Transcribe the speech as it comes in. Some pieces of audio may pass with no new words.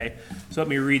So let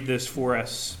me read this for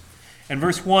us. In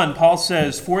verse 1, Paul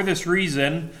says, "For this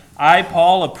reason, I,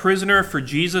 Paul, a prisoner for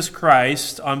Jesus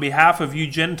Christ, on behalf of you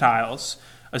Gentiles,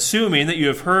 assuming that you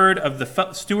have heard of the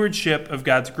stewardship of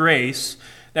God's grace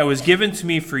that was given to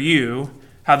me for you,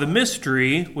 how the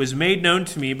mystery was made known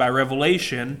to me by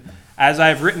revelation, as I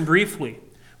have written briefly.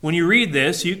 When you read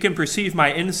this, you can perceive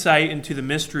my insight into the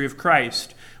mystery of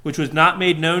Christ, which was not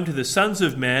made known to the sons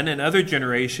of men in other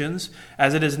generations,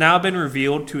 as it has now been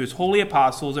revealed to his holy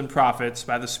apostles and prophets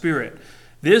by the Spirit.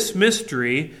 This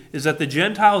mystery is that the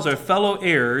Gentiles are fellow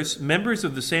heirs, members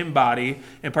of the same body,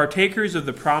 and partakers of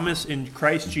the promise in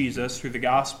Christ Jesus through the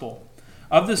gospel.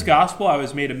 Of this gospel I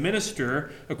was made a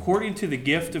minister according to the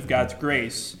gift of God's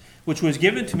grace, which was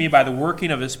given to me by the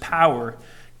working of his power.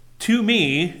 To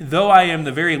me, though I am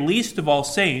the very least of all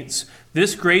saints,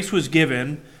 this grace was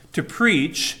given to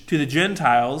preach to the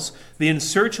Gentiles the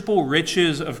unsearchable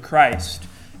riches of Christ,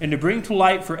 and to bring to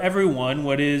light for everyone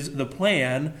what is the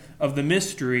plan of the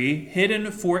mystery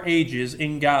hidden for ages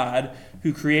in God,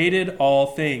 who created all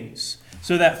things,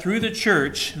 so that through the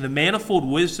church the manifold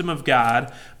wisdom of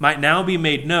God might now be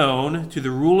made known to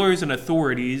the rulers and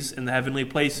authorities in the heavenly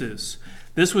places.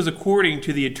 This was according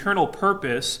to the eternal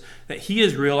purpose that he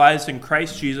has realized in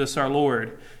Christ Jesus our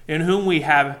Lord, in whom we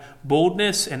have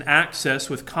boldness and access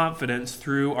with confidence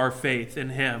through our faith in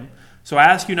him. So I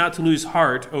ask you not to lose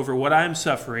heart over what I am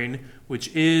suffering,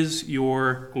 which is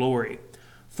your glory.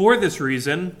 For this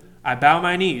reason, I bow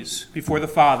my knees before the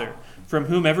Father, from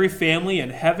whom every family in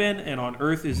heaven and on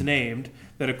earth is named,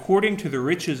 that according to the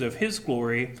riches of his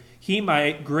glory, he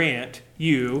might grant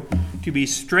you to be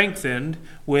strengthened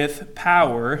with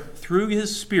power through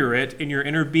his Spirit in your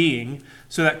inner being,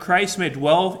 so that Christ may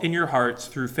dwell in your hearts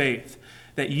through faith,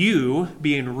 that you,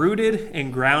 being rooted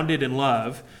and grounded in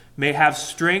love, may have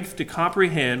strength to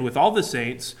comprehend with all the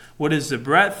saints what is the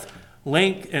breadth,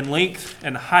 length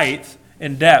and height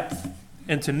and depth,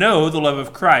 and to know the love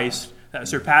of Christ that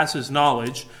surpasses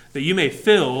knowledge, that you may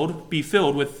be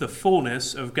filled with the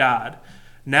fullness of God.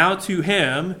 Now to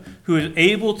him who is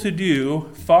able to do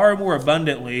far more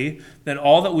abundantly than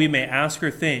all that we may ask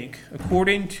or think,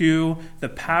 according to the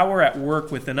power at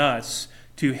work within us,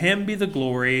 to him be the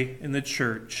glory in the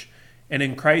church and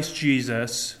in Christ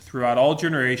Jesus throughout all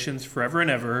generations, forever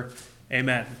and ever.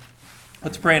 Amen.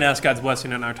 Let's pray and ask God's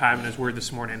blessing on our time and his word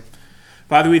this morning.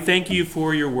 Father, we thank you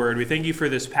for your word. We thank you for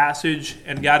this passage.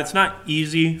 And God, it's not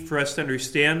easy for us to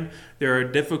understand. There are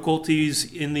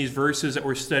difficulties in these verses that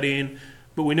we're studying,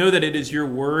 but we know that it is your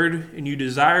word, and you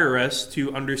desire us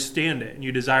to understand it, and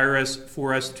you desire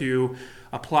for us to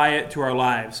apply it to our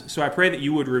lives. So I pray that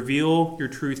you would reveal your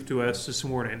truth to us this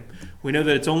morning. We know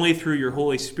that it's only through your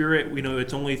Holy Spirit. We know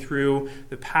it's only through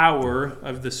the power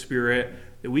of the Spirit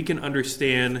that we can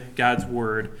understand God's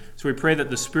word. So we pray that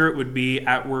the Spirit would be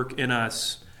at work in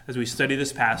us as we study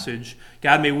this passage.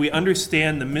 God, may we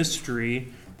understand the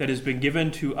mystery that has been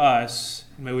given to us,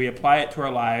 and may we apply it to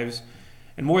our lives.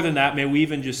 And more than that, may we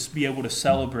even just be able to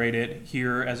celebrate it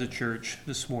here as a church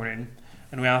this morning.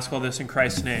 And we ask all this in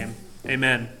Christ's name.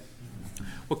 Amen.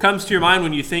 What comes to your mind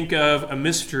when you think of a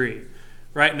mystery?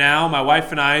 Right now, my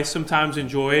wife and I sometimes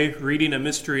enjoy reading a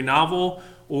mystery novel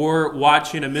or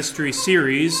watching a mystery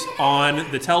series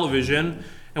on the television.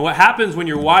 And what happens when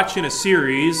you're watching a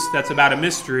series that's about a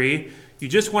mystery, you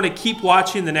just want to keep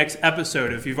watching the next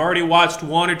episode. If you've already watched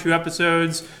one or two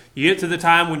episodes, you get to the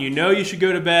time when you know you should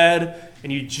go to bed,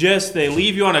 and they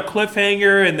leave you on a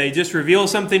cliffhanger, and they just reveal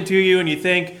something to you, and you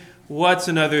think, what's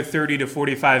another 30 to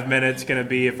 45 minutes going to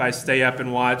be if I stay up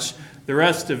and watch the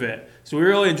rest of it? So we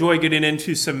really enjoy getting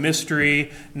into some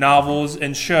mystery novels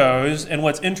and shows. And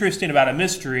what's interesting about a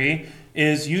mystery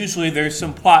is usually there's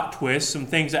some plot twists, some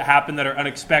things that happen that are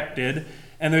unexpected.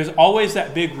 And there's always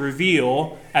that big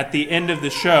reveal at the end of the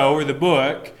show or the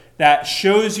book that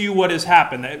shows you what has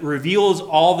happened, that reveals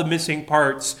all the missing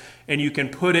parts, and you can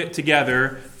put it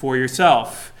together for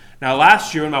yourself. Now,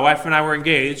 last year when my wife and I were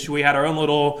engaged, we had our own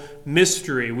little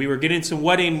mystery. We were getting some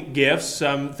wedding gifts,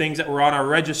 some things that were on our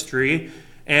registry,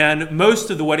 and most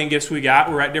of the wedding gifts we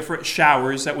got were at different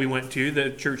showers that we went to.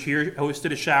 The church here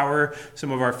hosted a shower.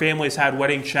 Some of our families had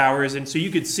wedding showers, and so you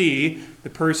could see the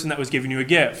person that was giving you a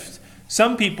gift.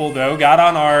 Some people, though, got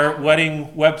on our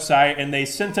wedding website, and they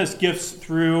sent us gifts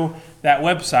through that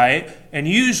website, and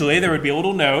usually there would be a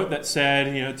little note that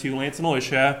said, to Lance and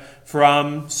Alicia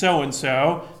from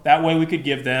so-and-so. That way we could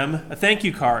give them a thank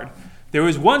you card. There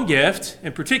was one gift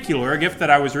in particular, a gift that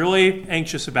I was really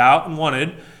anxious about and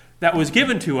wanted, that was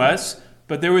given to us,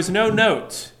 but there was no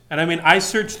note. And I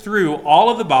searched through all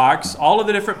of the box, all of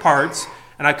the different parts,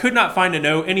 and I could not find a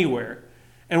note anywhere.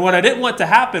 And what I didn't want to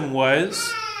happen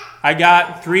was I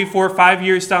got 3, 4, 5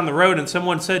 years down the road and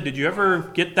someone said, "Did you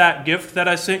ever get that gift that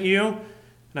I sent you?"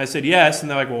 And I said, "Yes." And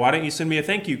they're like, "Well, why don't you send me a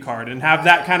thank you card?" And have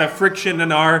that kind of friction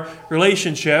in our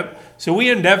relationship. So we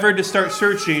endeavored to start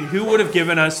searching who would have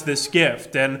given us this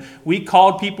gift. And we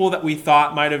called people that we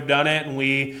thought might have done it, and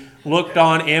we looked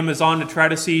on Amazon to try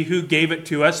to see who gave it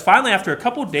to us. Finally, after a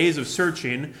couple days of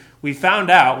searching, we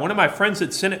found out one of my friends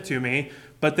had sent it to me,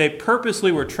 but they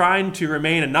purposely were trying to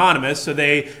remain anonymous, so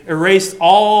they erased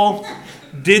all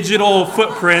digital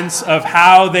footprints of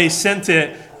how they sent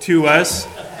it to us.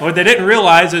 What they didn't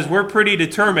realize is we're pretty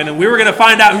determined, and we were going to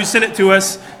find out who sent it to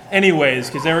us anyways,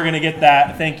 because they were going to get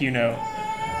that thank you note.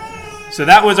 So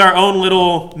that was our own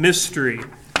little mystery.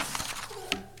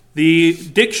 The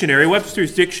dictionary,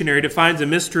 Webster's Dictionary, defines a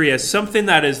mystery as something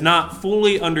that is not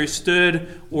fully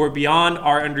understood or beyond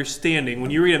our understanding.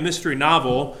 When you read a mystery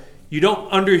novel, you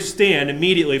don't understand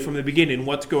immediately from the beginning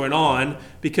what's going on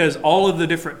because all of the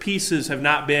different pieces have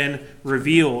not been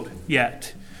revealed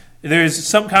yet. There's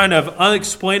some kind of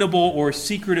unexplainable or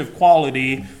secretive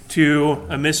quality to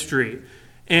a mystery.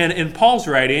 And in Paul's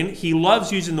writing, he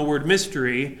loves using the word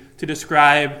mystery to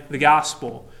describe the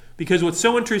gospel. Because what's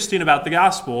so interesting about the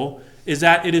gospel is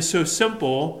that it is so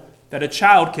simple that a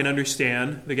child can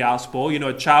understand the gospel. You know,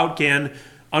 a child can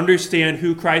understand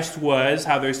who Christ was,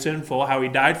 how they're sinful, how he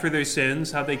died for their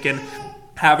sins, how they can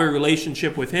have a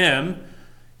relationship with him.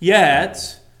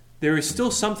 Yet, there is still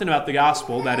something about the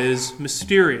gospel that is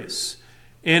mysterious.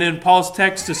 And in Paul's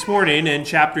text this morning, in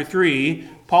chapter 3,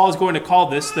 Paul is going to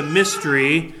call this the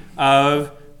mystery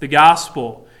of the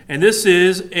gospel. And this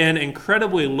is an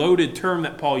incredibly loaded term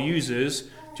that Paul uses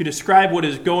to describe what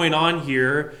is going on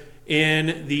here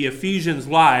in the Ephesians'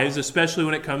 lives, especially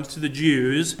when it comes to the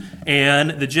Jews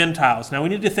and the Gentiles. Now, we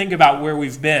need to think about where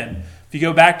we've been. If you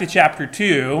go back to chapter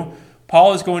 2,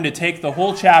 Paul is going to take the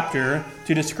whole chapter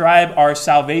to describe our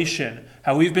salvation,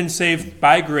 how we've been saved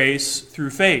by grace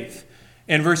through faith.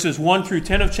 In verses 1 through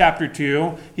 10 of chapter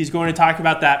 2, he's going to talk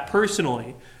about that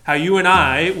personally, how you and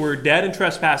I were dead in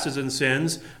trespasses and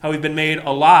sins, how we've been made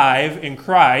alive in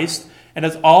Christ, and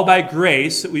it's all by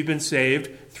grace that we've been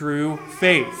saved through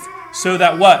faith. So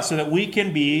that what? So that we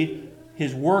can be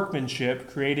his workmanship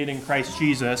created in Christ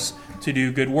Jesus to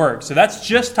do good work. So that's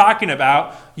just talking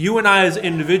about you and I as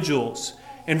individuals.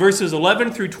 In verses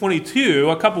 11 through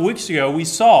 22, a couple weeks ago, we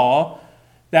saw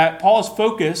that Paul is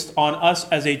focused on us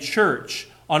as a church,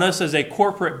 on us as a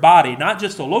corporate body, not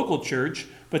just a local church,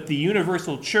 but the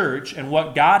universal church and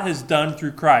what God has done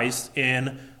through Christ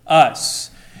in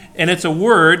us. And it's a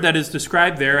word that is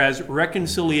described there as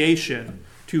reconciliation.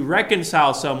 To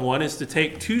reconcile someone is to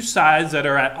take two sides that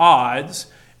are at odds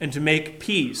and to make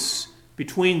peace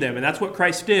between them. And that's what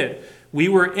Christ did. We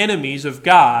were enemies of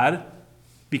God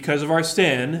because of our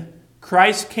sin.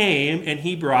 Christ came and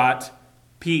he brought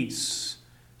peace.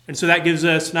 And so that gives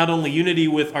us not only unity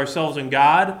with ourselves and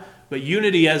God, but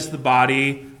unity as the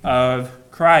body of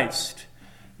Christ.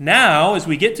 Now, as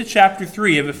we get to chapter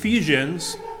 3 of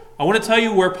Ephesians, I want to tell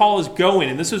you where Paul is going.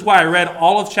 And this is why I read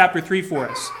all of chapter 3 for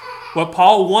us. What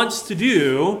Paul wants to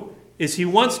do is he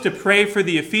wants to pray for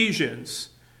the Ephesians.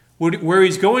 Where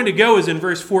he's going to go is in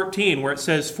verse 14, where it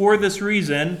says, "For this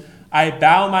reason, I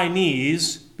bow my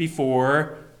knees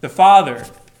before the Father."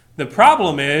 The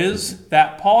problem is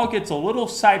that Paul gets a little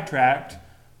sidetracked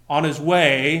on his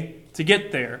way to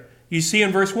get there. You see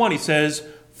in verse 1, he says,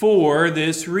 "For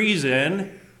this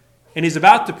reason," and he's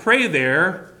about to pray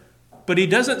there, but he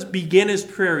doesn't begin his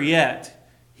prayer yet.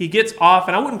 He gets off,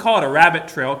 and I wouldn't call it a rabbit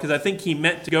trail because I think he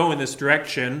meant to go in this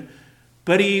direction,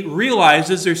 but he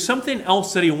realizes there's something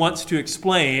else that he wants to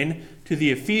explain to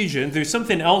the Ephesians. There's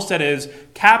something else that has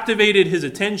captivated his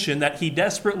attention that he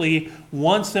desperately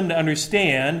wants them to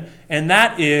understand, and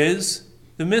that is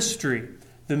the mystery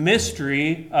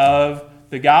of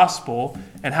the gospel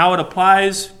and how it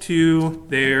applies to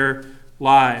their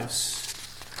lives.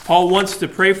 Paul wants to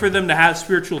pray for them to have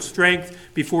spiritual strength.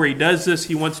 Before he does this,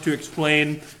 he wants to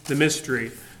explain the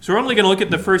mystery. So we're only going to look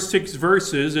at the first 6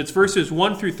 verses. It's verses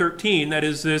 1 through 13. That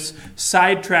is this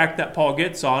sidetrack that Paul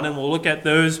gets on, and we'll look at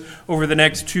those over the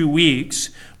next 2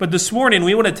 weeks. But this morning,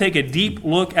 we want to take a deep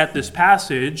look at this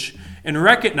passage and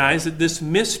recognize that this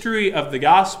mystery of the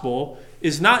gospel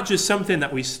is not just something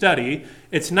that we study.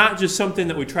 It's not just something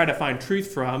that we try to find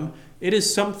truth from. It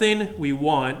is something we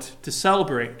want to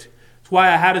celebrate. That's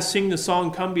why I had to sing the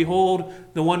song, "Come Behold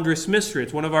the Wondrous Mystery."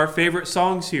 It's one of our favorite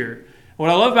songs here. What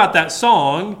I love about that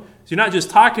song is you're not just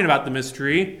talking about the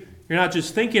mystery. You're not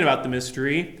just thinking about the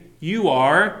mystery. You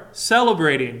are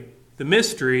celebrating the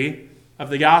mystery of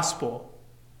the gospel.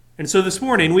 And so this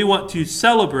morning we want to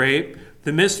celebrate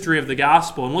the mystery of the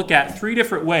gospel and look at 3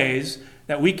 different ways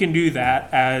that we can do that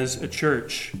as a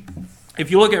church. If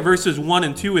you look at verses 1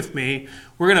 and 2 with me,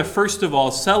 we're going to first of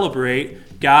all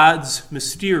celebrate God's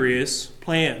mysterious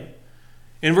plan.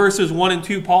 In verses 1 and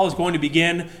 2, Paul is going to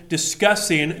begin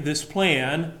discussing this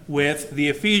plan with the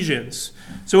Ephesians.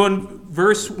 So in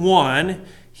verse 1,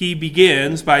 he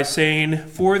begins by saying,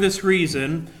 "For this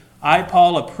reason, I,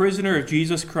 Paul, a prisoner of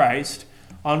Jesus Christ,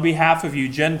 on behalf of you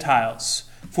Gentiles."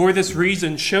 For this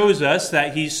reason shows us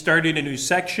that he's starting a new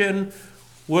section.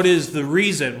 What is the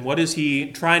reason? What is he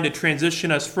trying to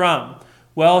transition us from?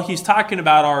 Well, he's talking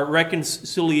about our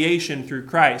reconciliation through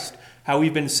Christ, how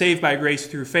we've been saved by grace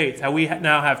through faith, how we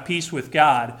now have peace with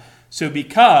God. So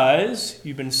because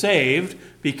you've been saved,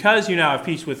 because you now have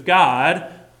peace with God,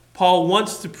 Paul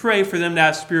wants to pray for them to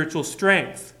have spiritual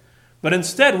strength. But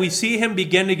instead, we see him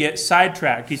begin to get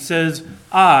sidetracked. He says,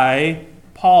 "I,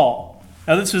 Paul."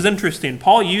 Now this is interesting.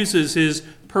 Paul uses his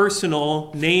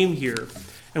personal name here.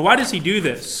 And why does he do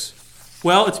this?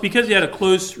 Well, it's because he had a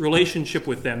close relationship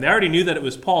with them. They already knew that it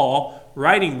was Paul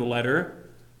writing the letter,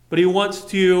 but he wants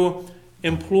to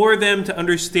implore them to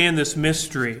understand this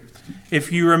mystery.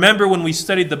 If you remember when we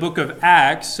studied the book of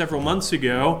Acts several months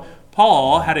ago,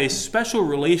 Paul had a special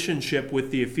relationship with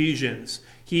the Ephesians.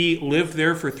 He lived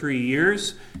there for 3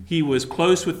 years. He was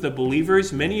close with the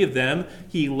believers. Many of them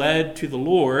he led to the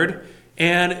Lord.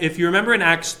 And if you remember in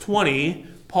Acts 20,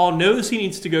 Paul knows he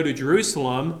needs to go to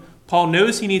Jerusalem. Paul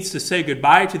knows he needs to say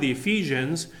goodbye to the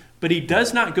Ephesians, but he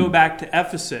does not go back to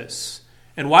Ephesus.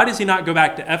 And why does he not go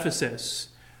back to Ephesus?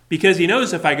 Because he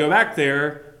knows if I go back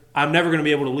there, I'm never going to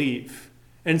be able to leave.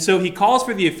 And so he calls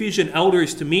for the Ephesian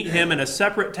elders to meet him in a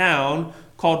separate town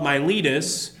called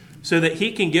Miletus so that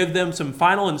he can give them some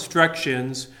final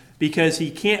instructions, because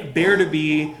he can't bear to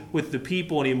be with the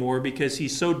people anymore because he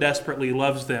so desperately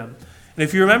loves them. And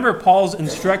if you remember Paul's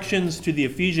instructions to the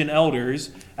Ephesian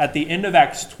elders at the end of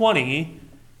Acts 20,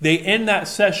 they end that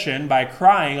session by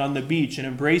crying on the beach and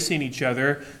embracing each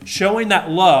other, showing that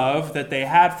love that they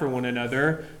had for one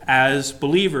another as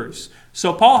believers.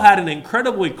 So Paul had an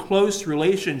incredibly close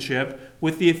relationship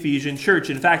with the Ephesian church.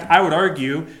 In fact, I would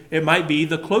argue it might be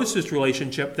the closest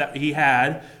relationship that he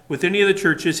had with any of the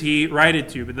churches he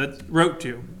wrote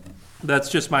to. That's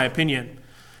just my opinion.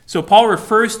 So Paul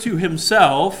refers to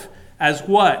himself as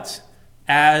what?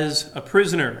 As a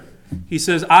prisoner. He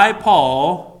says, "I,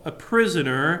 Paul, a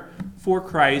prisoner for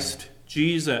Christ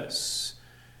Jesus."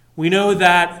 We know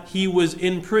that he was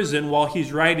in prison while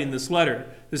he's writing this letter.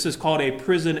 This is called a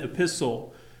prison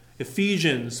epistle.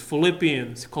 Ephesians,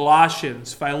 Philippians,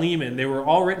 Colossians, Philemon, they were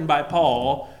all written by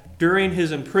Paul during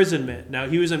his imprisonment. Now,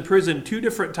 he was in prison 2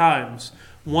 different times.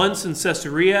 Once in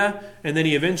Caesarea, and then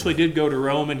he eventually did go to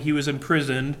Rome, and he was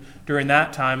imprisoned during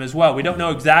that time as well. We don't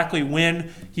know exactly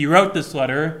when he wrote this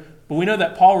letter, but we know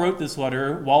that Paul wrote this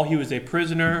letter while he was a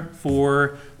prisoner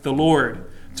for the Lord.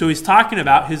 So he's talking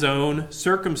about his own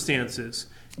circumstances.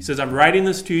 He says, "I'm writing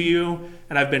this to you,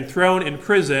 and I've been thrown in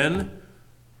prison."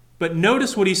 But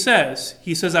notice what he says.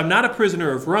 He says, "I'm not a prisoner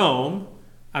of Rome.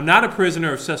 I'm not a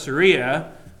prisoner of Caesarea.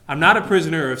 I'm not a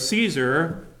prisoner of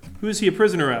Caesar." Who is he a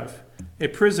prisoner of? A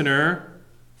prisoner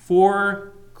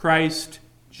for Christ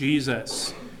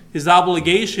Jesus. His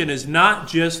obligation is not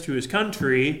just to his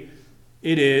country,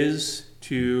 it is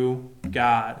to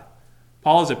God.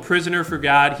 Paul is a prisoner for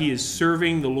God. He is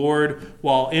serving the Lord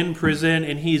while in prison,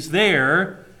 and he's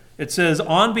there, it says,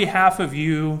 on behalf of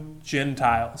you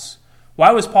Gentiles.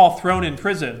 Why was Paul thrown in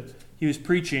prison? He was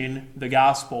preaching the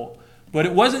gospel. But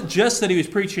it wasn't just that he was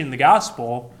preaching the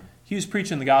gospel. He was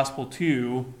preaching the gospel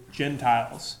to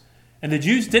Gentiles. And the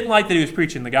Jews didn't like that he was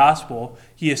preaching the gospel.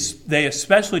 They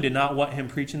especially did not want him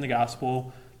preaching the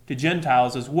gospel to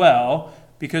Gentiles as well,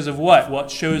 because of what? Well,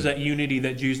 it shows that unity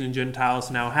that Jews and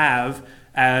Gentiles now have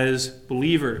as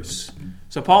believers.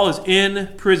 So Paul is in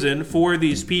prison for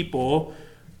these people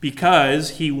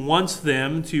because he wants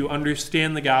them to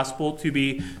understand the gospel, to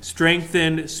be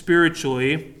strengthened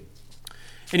spiritually.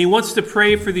 And he wants to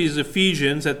pray for these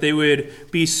Ephesians that they would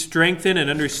be strengthened and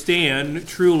understand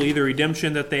truly the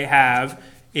redemption that they have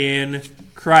in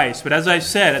Christ. But as I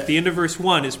said, at the end of verse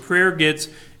 1, his prayer gets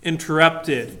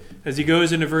interrupted. As he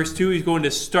goes into verse 2, he's going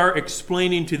to start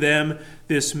explaining to them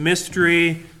this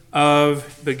mystery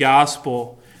of the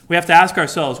gospel. We have to ask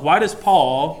ourselves, why does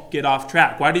Paul get off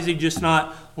track? Why does he just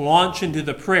not launch into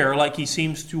the prayer like he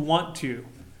seems to want to?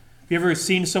 Have you ever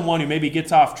seen someone who maybe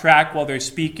gets off track while they're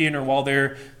speaking or while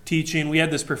they're teaching? We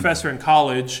had this professor in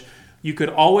college. You could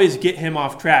always get him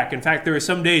off track. In fact, there were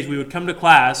some days we would come to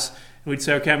class and we'd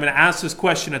say, okay, I'm going to ask this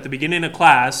question at the beginning of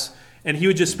class, and he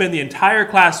would just spend the entire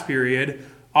class period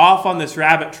off on this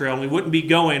rabbit trail, and we wouldn't be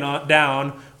going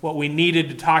down what we needed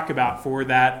to talk about for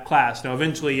that class. Now,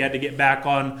 eventually, he had to get back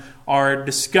on our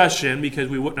discussion because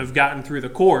we wouldn't have gotten through the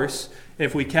course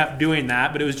if we kept doing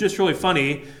that. But it was just really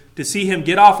funny to see him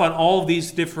get off on all of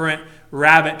these different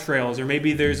rabbit trails. Or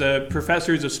maybe there's a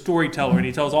professor who's a storyteller, and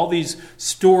he tells all these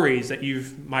stories that you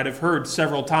might have heard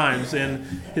several times in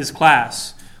his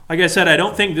class. Like I said, I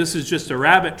don't think this is just a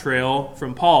rabbit trail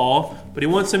from Paul, but he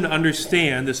wants them to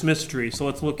understand this mystery. So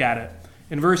let's look at it.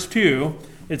 In verse 2,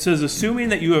 it says, assuming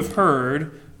that you have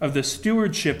heard of the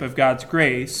stewardship of God's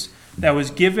grace that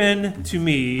was given to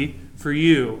me for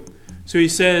you. So he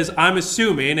says, I'm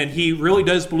assuming, and he really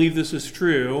does believe this is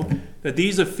true, that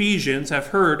these Ephesians have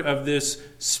heard of this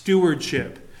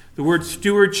stewardship. The word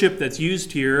stewardship that's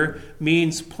used here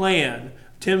means plan.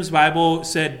 Tim's Bible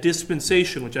said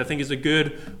dispensation, which I think is a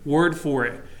good word for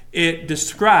it. It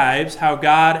describes how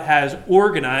God has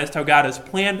organized, how God has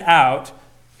planned out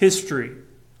history.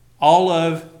 All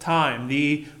of time.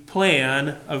 The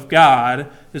plan of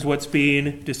God is what's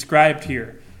being described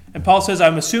here. And Paul says,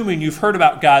 I'm assuming you've heard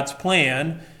about God's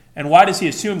plan. And why does he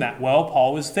assume that? Well,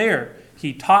 Paul was there.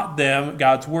 He taught them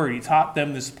God's word. He taught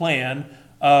them this plan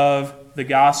of the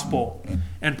gospel.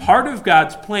 And part of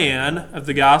God's plan of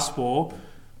the gospel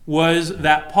was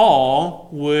that Paul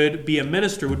would be a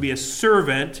minister, would be a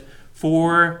servant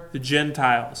for the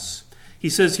Gentiles. He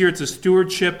says here it's a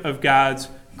stewardship of God's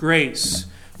grace.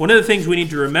 One of the things we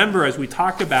need to remember as we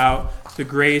talk about the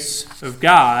grace of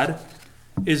God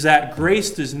is that grace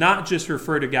does not just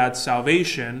refer to God's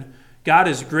salvation. God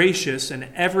is gracious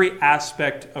in every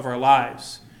aspect of our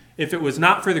lives. If it was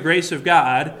not for the grace of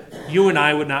God, you and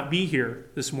I would not be here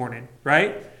this morning,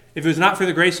 right? If it was not for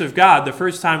the grace of God, the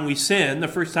first time we sinned, the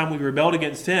first time we rebelled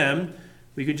against him,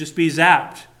 we could just be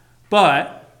zapped.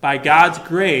 But by God's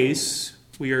grace,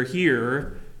 we are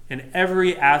here in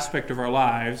every aspect of our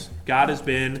lives. God has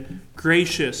been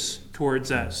gracious towards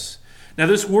us. Now,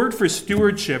 this word for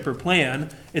stewardship or plan,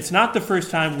 it's not the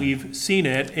first time we've seen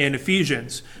it in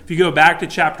Ephesians. If you go back to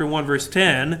chapter 1, verse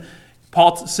 10,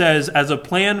 Paul says, as a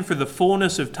plan for the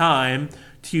fullness of time,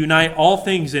 to unite all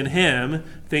things in him,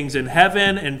 things in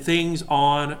heaven and things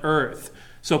on earth.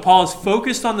 So Paul is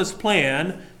focused on this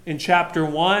plan in chapter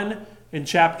 1, in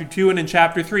chapter 2, and in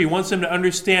chapter 3. He wants them to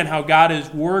understand how God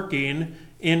is working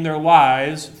in their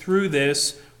lives through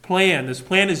this plan. This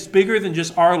plan is bigger than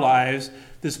just our lives.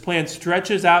 This plan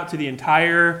stretches out to the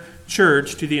entire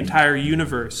church, to the entire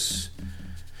universe.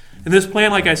 And this plan,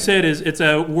 like I said, it's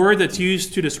a word that's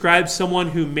used to describe someone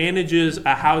who manages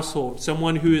a household,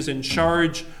 someone who is in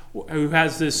charge, who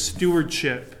has this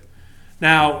stewardship.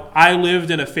 Now, I lived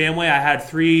in a family. I had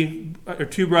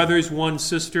two brothers, one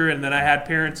sister, and then I had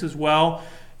parents as well.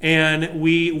 And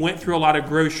we went through a lot of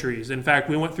groceries. In fact,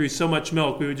 we went through so much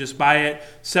milk, we would just buy it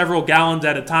several gallons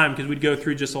at a time because we'd go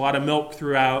through just a lot of milk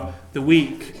throughout the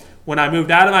week. When I moved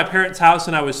out of my parents' house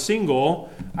and I was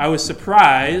single, I was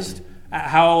surprised at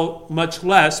how much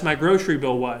less my grocery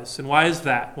bill was. And why is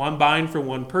that? Well, I'm buying for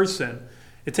one person.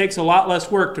 It takes a lot less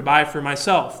work to buy for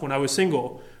myself when I was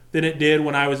single than it did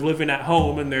when I was living at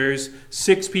home and there's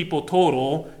 6 people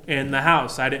total in the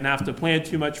house. I didn't have to plan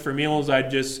too much for meals.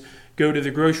 I'd just go to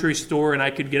the grocery store and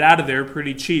I could get out of there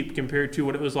pretty cheap compared to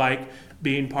what it was like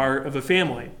being part of a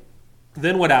family.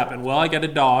 Then what happened? Well, I got a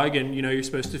dog, and you're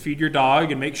supposed to feed your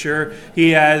dog and make sure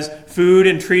he has food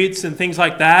and treats and things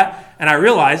like that. And I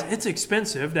realized it's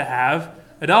expensive to have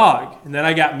a dog. And then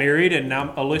I got married, and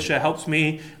now Alicia helps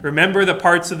me remember the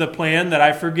parts of the plan that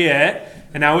I forget.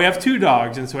 And now we have 2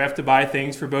 dogs, and so we have to buy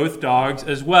things for both dogs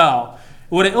as well.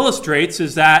 What it illustrates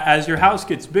is that as your house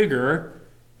gets bigger,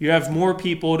 you have more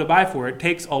people to buy for. It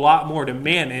takes a lot more to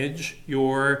manage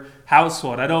your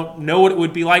household. I don't know what it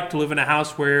would be like to live in a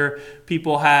house where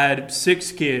people had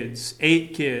 6 kids,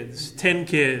 8 kids, 10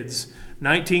 kids,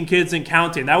 19 kids and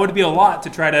counting. That would be a lot to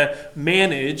try to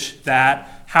manage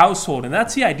that household. And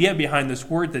that's the idea behind this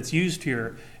word that's used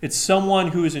here. It's someone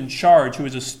who is in charge, who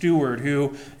is a steward,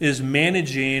 who is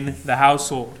managing the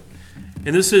household.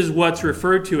 And this is what's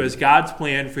referred to as God's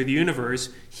plan for the universe.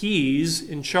 He's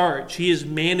in charge. He is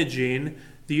managing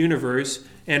the universe.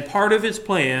 And part of his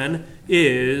plan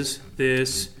is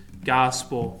this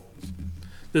gospel.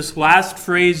 This last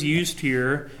phrase used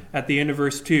here at the end of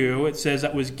verse 2, it says,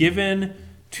 that was given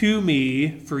to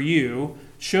me for you,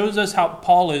 shows us how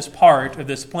Paul is part of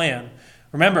this plan.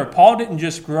 Remember, Paul didn't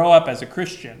just grow up as a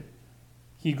Christian.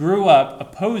 He grew up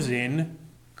opposing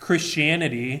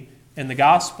Christianity and the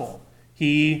gospel.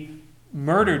 He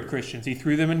murdered Christians. He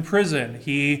threw them in prison.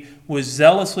 He was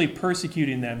zealously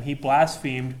persecuting them. He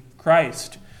blasphemed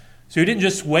Christ. So he didn't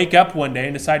just wake up one day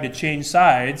and decide to change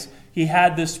sides. He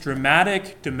had this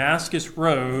dramatic Damascus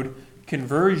Road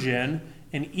conversion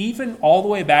and even all the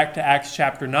way back to Acts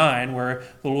chapter 9,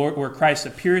 where Christ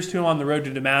appears to him on the road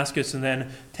to Damascus and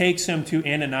then takes him to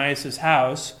Ananias'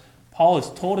 house, Paul is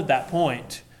told at that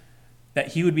point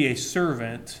that he would be a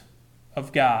servant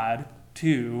of God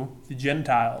to the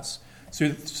Gentiles.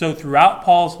 So throughout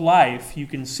Paul's life, you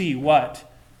can see what?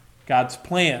 God's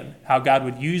plan, how God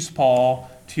would use Paul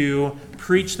to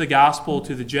preach the gospel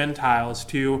to the Gentiles,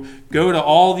 to go to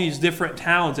all these different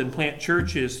towns and plant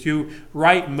churches, to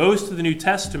write most of the New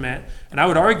Testament. And I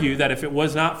would argue that if it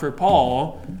was not for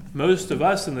Paul, most of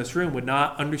us in this room would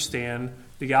not understand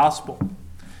the gospel.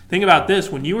 Think about this.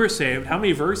 When you were saved, how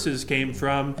many verses came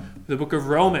from the book of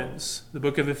Romans, the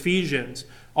book of Ephesians,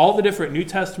 all the different New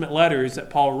Testament letters that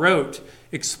Paul wrote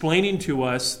explaining to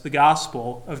us the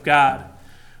gospel of God?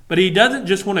 But he doesn't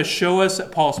just want to show us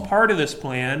that Paul's part of this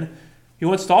plan. He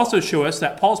wants to also show us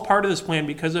that Paul's part of this plan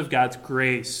because of God's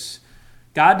grace.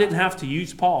 God didn't have to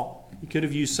use Paul. He could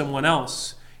have used someone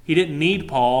else. He didn't need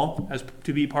Paul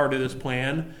to be part of this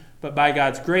plan, but by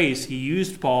God's grace, he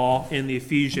used Paul in the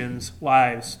Ephesians'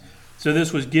 lives. So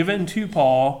this was given to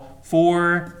Paul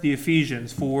for the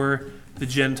Ephesians, for the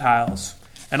Gentiles.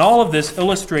 And all of this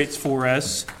illustrates for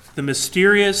us the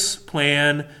mysterious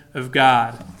plan of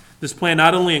God. This plan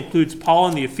not only includes Paul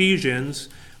and the Ephesians,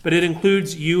 but it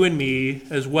includes you and me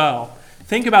as well.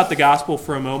 Think about the gospel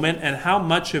for a moment and how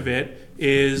much of it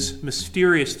is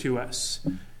mysterious to us.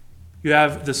 You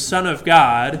have the Son of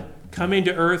God coming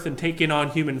to earth and taking on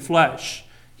human flesh.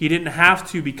 He didn't have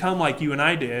to become like you and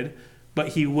I did, but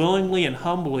he willingly and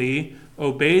humbly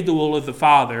obeyed the will of the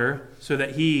Father so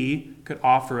that he could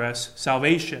offer us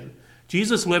salvation.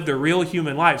 Jesus lived a real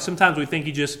human life. Sometimes we think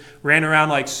he just ran around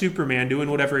like Superman doing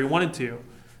whatever he wanted to.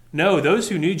 No, those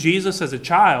who knew Jesus as a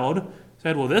child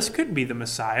said, well, this couldn't be the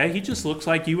Messiah. He just looks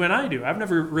like you and I do. I've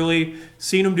never really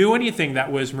seen him do anything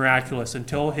that was miraculous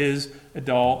until his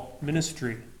adult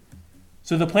ministry.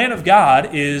 So the plan of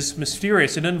God is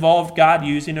mysterious. It involved God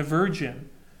using a virgin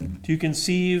to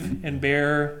conceive and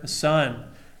bear a son.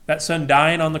 That son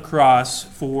dying on the cross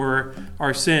for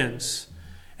our sins.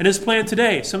 And his plan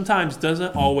today sometimes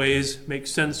doesn't always make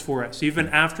sense for us. Even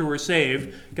after we're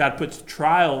saved, God puts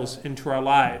trials into our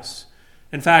lives.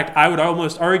 In fact, I would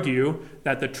almost argue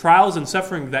that the trials and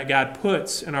suffering that God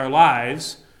puts in our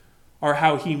lives are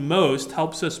how he most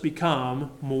helps us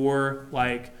become more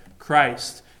like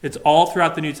Christ. It's all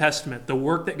throughout the New Testament. The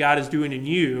work that God is doing in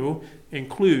you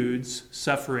includes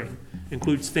suffering,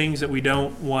 includes things that we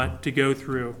don't want to go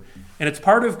through. And it's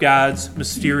part of God's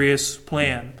mysterious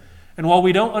plan. And while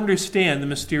we don't understand the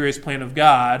mysterious plan of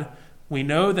God, we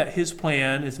know that his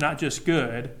plan is not just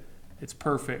good, it's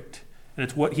perfect. And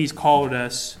it's what he's called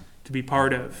us to be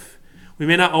part of. We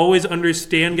may not always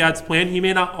understand God's plan. He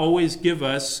may not always give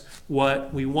us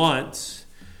what we want.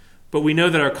 But we know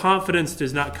that our confidence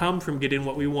does not come from getting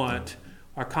what we want.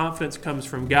 Our confidence comes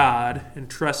from God and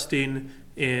trusting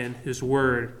in his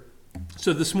word.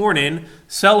 So this morning,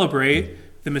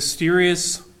 celebrate the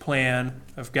mysterious plan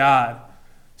of God.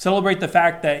 Celebrate the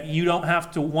fact that you don't have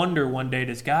to wonder one day,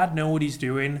 does God know what he's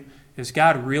doing? Is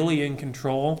God really in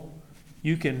control?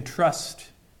 You can trust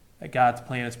that God's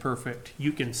plan is perfect.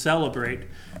 You can celebrate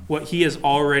what he has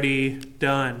already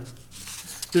done.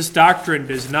 This doctrine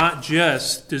does not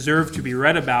just deserve to be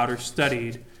read about or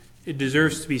studied. It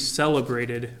deserves to be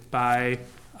celebrated by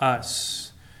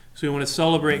us. So we want to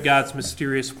celebrate God's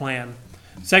mysterious plan.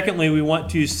 Secondly, we want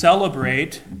to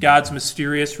celebrate God's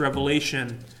mysterious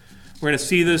revelation. We're going to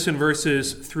see this in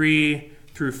verses 3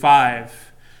 through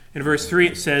 5. In verse 3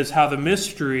 it says, how the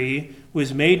mystery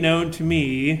was made known to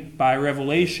me by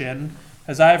revelation,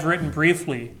 as I have written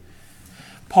briefly.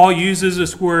 Paul uses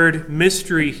this word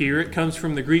mystery here. It comes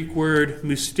from the Greek word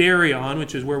mysterion,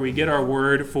 which is where we get our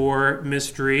word for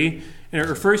mystery. And it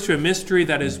refers to a mystery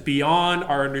that is beyond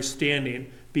our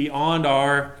understanding, beyond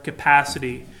our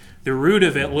capacity. The root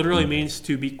of it literally means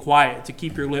to be quiet, to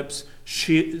keep your lips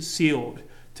sealed,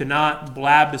 to not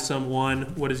blab to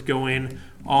someone what is going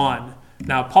on.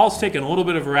 Now, Paul's taken a little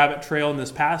bit of a rabbit trail in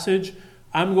this passage.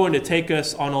 I'm going to take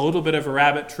us on a little bit of a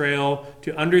rabbit trail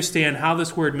to understand how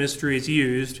this word mystery is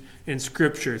used in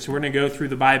Scripture. So we're going to go through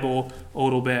the Bible a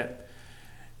little bit.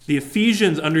 The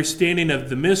Ephesians' understanding of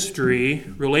the mystery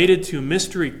related to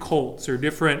mystery cults or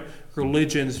different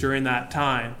religions during that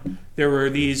time. There were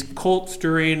these cults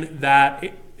during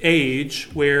that age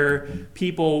where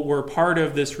people were part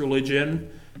of this religion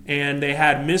and they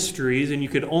had mysteries, and you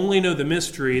could only know the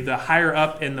mystery the higher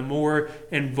up and the more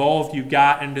involved you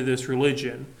got into this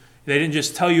religion. They didn't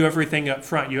just tell you everything up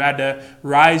front. You had to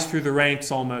rise through the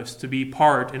ranks almost to be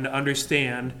part and to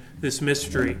understand this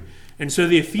mystery. And so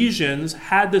the Ephesians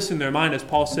had this in their mind, as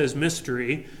Paul says,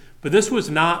 mystery, But this was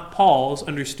not Paul's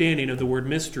understanding of the word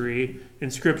mystery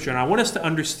in Scripture. And I want us to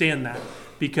understand that,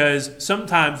 because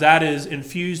sometimes that is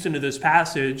infused into this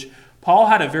passage. Paul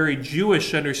had a very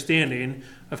Jewish understanding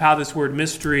of how this word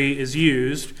mystery is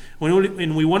used.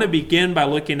 And we want to begin by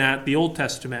looking at the Old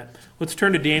Testament. Let's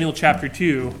turn to Daniel chapter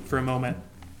 2 for a moment.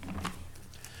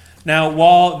 Now,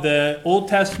 while the Old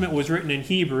Testament was written in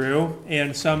Hebrew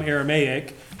and some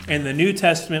Aramaic, and the New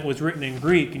Testament was written in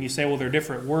Greek, and you say, well, they're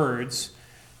different words,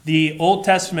 the Old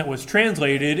Testament was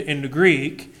translated into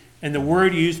Greek, and the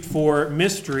word used for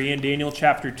mystery in Daniel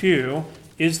chapter 2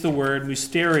 is the word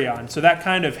mysterion. So that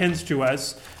kind of hints to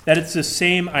us that it's the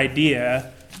same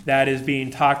idea that is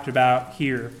being talked about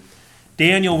here.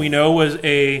 Daniel, we know, was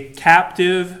a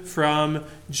captive from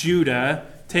Judah,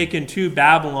 taken to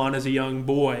Babylon as a young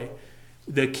boy.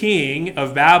 The king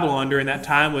of Babylon during that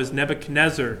time was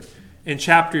Nebuchadnezzar. In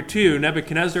chapter 2,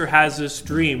 Nebuchadnezzar has this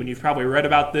dream, and you've probably read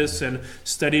about this and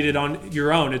studied it on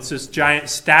your own. It's this giant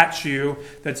statue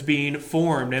that's being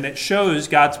formed, and it shows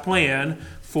God's plan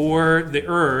for the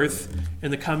earth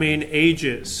in the coming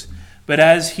ages. But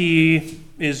as he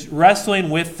is wrestling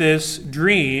with this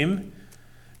dream,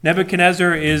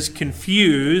 Nebuchadnezzar is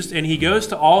confused, and he goes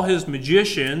to all his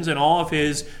magicians and all of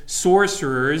his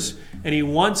sorcerers, and he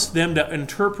wants them to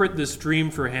interpret this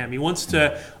dream for him. He wants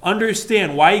to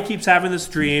understand why he keeps having this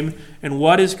dream and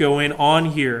what is going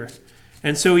on here.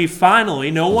 And so he finally,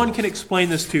 no one can explain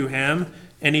this to him,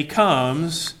 and he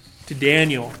comes to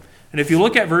Daniel. And if you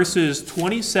look at verses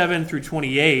 27 through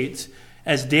 28,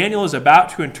 as Daniel is about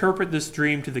to interpret this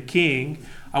dream to the king,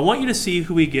 I want you to see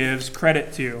who he gives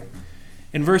credit to.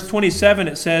 In verse 27,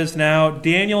 it says, "Now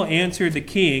Daniel answered the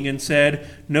king and said,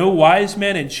 'No wise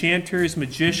men, enchanters,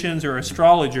 magicians, or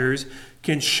astrologers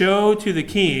can show to the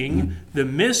king the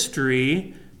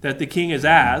mystery that the king has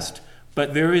asked,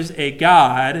 but there is a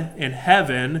God in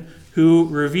heaven who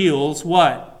reveals'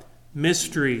 what?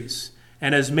 Mysteries,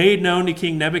 and has made known to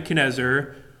King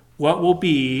Nebuchadnezzar what will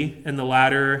be in the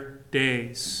latter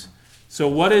days.'" So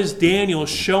what is Daniel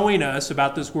showing us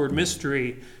about this word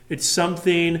mystery? It's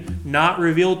something not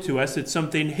revealed to us. It's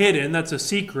something hidden. That's a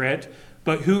secret.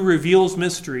 But who reveals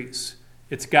mysteries?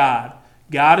 It's God.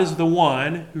 God is the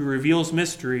one who reveals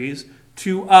mysteries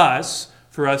to us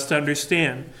for us to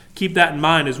understand. Keep that in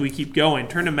mind as we keep going.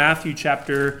 Turn to Matthew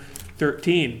chapter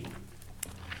 13.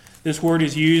 This word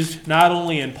is used not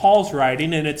only in Paul's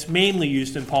writing, and it's mainly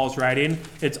used in Paul's writing,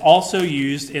 it's also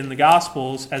used in the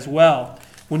Gospels as well.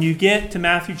 When you get to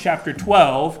Matthew chapter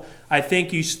 12, I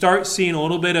think you start seeing a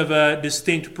little bit of a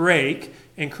distinct break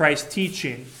in Christ's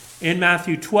teaching. In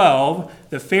Matthew 12,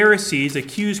 the Pharisees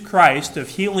accuse Christ of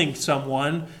healing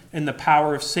someone in the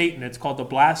power of Satan. It's called the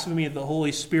blasphemy of the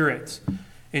Holy Spirit.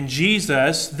 And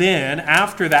Jesus then,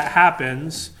 after that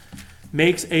happens,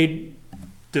 makes a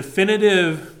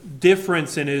definitive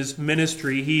difference in his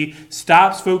ministry. He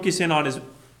stops focusing on his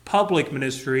public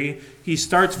ministry. He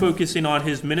starts focusing on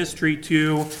his ministry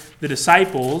to the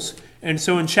disciples. And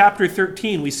so in chapter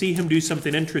 13, we see him do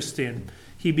something interesting.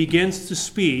 He begins to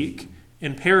speak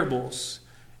in parables.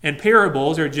 And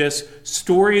parables are just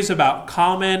stories about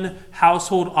common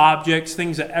household objects,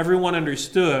 things that everyone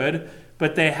understood,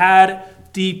 but they had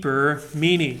deeper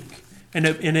meaning.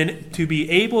 And to be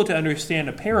able to understand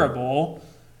a parable,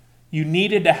 you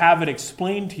needed to have it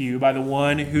explained to you by the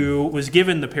one who was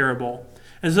given the parable.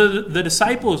 And so the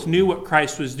disciples knew what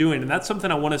Christ was doing, and that's something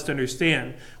I want us to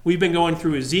understand. We've been going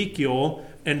through Ezekiel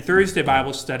in Thursday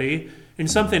Bible study,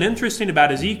 and something interesting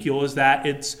about Ezekiel is that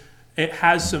it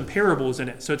has some parables in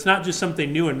it. So it's not just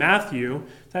something new in Matthew,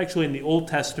 it's actually in the Old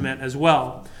Testament as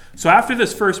well. So after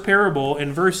this first parable,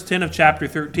 in verse 10 of chapter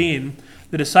 13,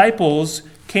 the disciples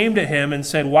came to him and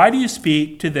said, "Why do you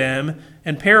speak to them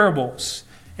in parables?"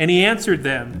 And he answered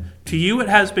them, "To you it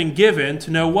has been given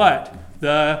to know" what?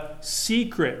 The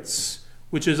secrets,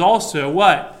 which is also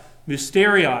what?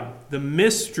 Mysterion, the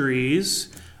mysteries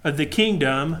of the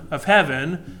kingdom of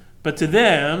heaven, but to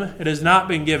them it has not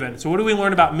been given. So what do we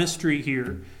learn about mystery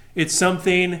here? It's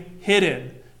something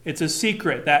hidden. It's a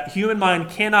secret that human mind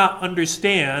cannot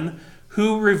understand.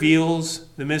 Who reveals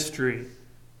the mystery?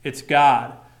 It's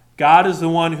God. God is the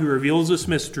one who reveals this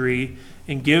mystery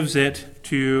and gives it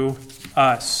to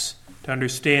us to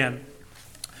understand.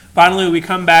 Finally, we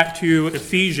come back to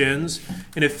Ephesians.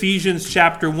 In Ephesians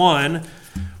chapter 1,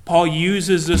 Paul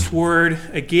uses this word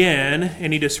again,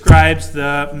 and he describes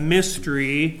the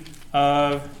mystery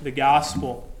of the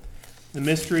gospel. The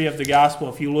mystery of the gospel.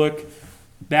 If you look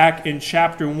back in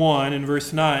chapter 1 in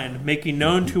verse 9, making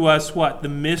known to us what? The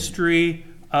mystery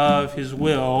of his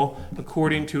will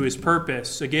according to his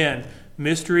purpose. Again,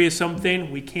 mystery is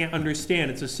something we can't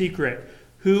understand. It's a secret.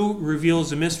 Who reveals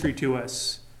the mystery to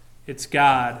us? It's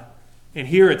God. And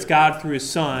here it's God through his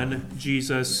Son,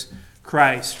 Jesus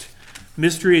Christ.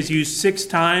 Mystery is used 6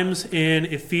 times in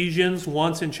Ephesians,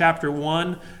 once in chapter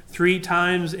 1, 3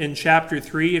 times in chapter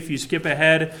 3. If you skip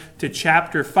ahead to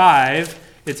chapter 5,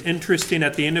 it's interesting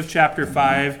at the end of chapter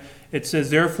 5, it says,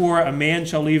 "Therefore a man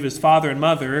shall leave his father and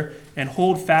mother and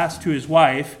hold fast to his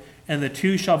wife, and the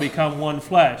two shall become one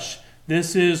flesh."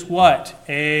 This is what?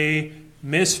 A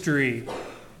mystery.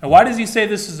 Now, why does he say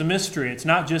this is a mystery? It's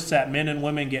not just that men and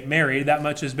women get married. That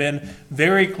much has been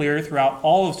very clear throughout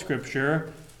all of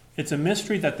Scripture. It's a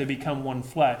mystery that they become one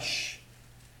flesh.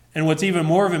 And what's even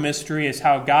more of a mystery is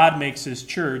how God makes his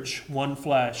church one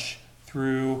flesh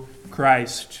through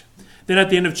Christ. Then at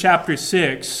the end of chapter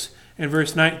 6, in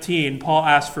verse 19, Paul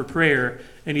asks for prayer,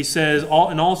 and he says,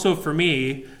 "And also for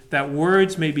me, that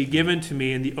words may be given to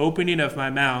me in the opening of my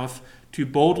mouth to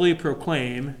boldly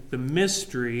proclaim the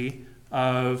mystery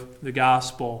of the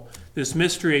gospel." This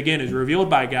mystery, again, is revealed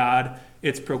by God.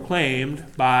 It's proclaimed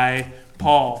by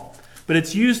Paul. But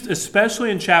it's used especially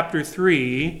in chapter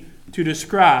 3 to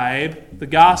describe the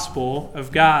gospel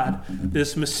of God,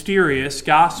 this mysterious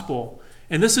gospel.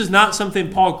 And this is not something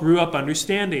Paul grew up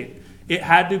understanding. It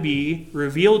had to be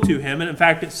revealed to him. And in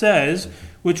fact, it says,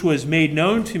 "which was made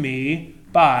known to me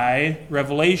by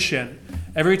revelation."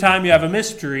 Every time you have a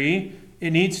mystery,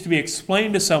 it needs to be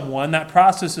explained to someone. That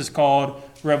process is called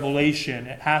revelation.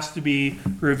 It has to be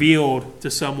revealed to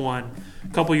someone.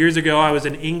 A couple years ago, I was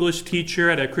an English teacher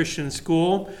at a Christian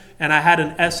school, and I had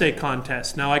an essay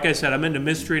contest. Now, like I said, I'm into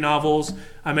mystery novels.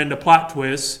 I'm into plot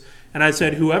twists. And I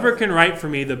said, whoever can write for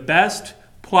me the best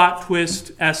plot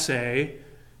twist essay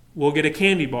will get a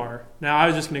candy bar. Now, I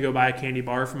was just going to go buy a candy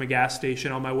bar from a gas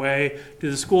station on my way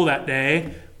to the school that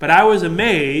day. But I was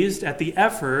amazed at the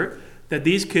effort that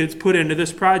these kids put into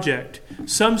this project.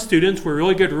 Some students were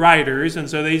really good writers, and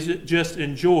so they just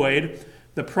enjoyed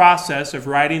the process of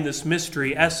writing this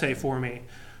mystery essay for me.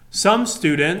 Some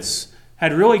students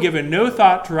had really given no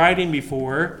thought to writing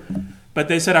before, but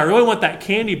they said, I really want that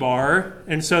candy bar,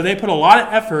 and so they put a lot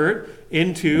of effort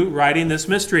into writing this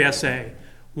mystery essay.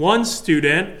 One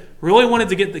student really wanted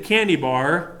to get the candy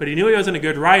bar, but he knew he wasn't a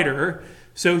good writer,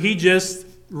 so he just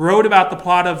wrote about the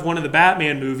plot of one of the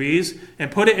Batman movies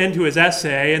and put it into his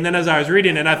essay. And then as I was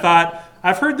reading it, I thought,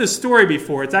 I've heard this story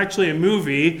before. It's actually a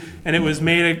movie, and it was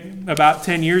made about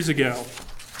 10 years ago.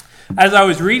 As I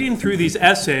was reading through these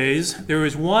essays, there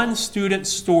was one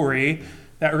student's story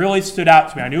that really stood out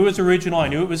to me. I knew it was original. I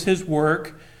knew it was his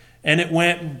work. And it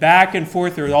went back and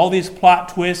forth. There were all these plot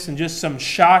twists and just some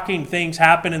shocking things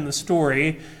happen in the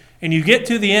story. And you get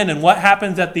to the end, and what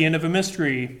happens at the end of a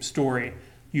mystery story?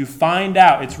 You find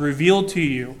out. It's revealed to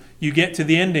you. You get to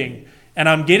the ending. And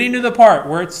I'm getting to the part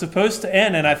where it's supposed to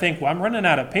end, and I think, well, I'm running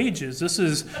out of pages. This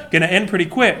is going to end pretty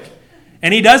quick.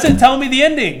 And he doesn't tell me the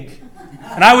ending.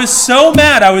 And I was so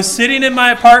mad. I was sitting in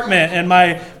my apartment, and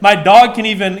my dog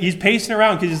he's pacing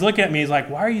around because he's looking at me. He's like,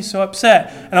 why are you so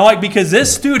upset? And I'm like, because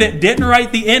this student didn't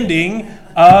write the ending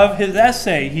of his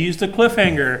essay. He used a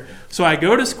cliffhanger. So I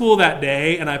go to school that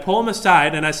day, and I pull him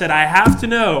aside, and I said, I have to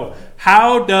know,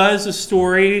 how does the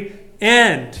story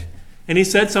end? And he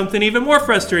said something even more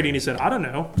frustrating. He said, I don't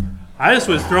know. I just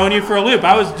was throwing you for a loop.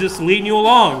 I was just leading you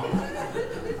along.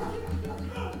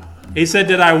 He said,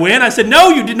 did I win? I said, no,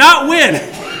 you did not win.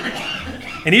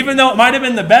 And even though it might have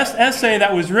been the best essay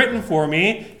that was written for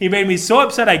me, he made me so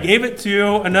upset I gave it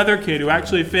to another kid who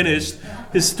actually finished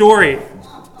his story.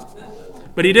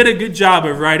 But he did a good job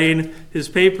of writing his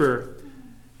paper.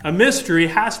 A mystery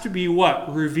has to be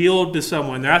what? Revealed to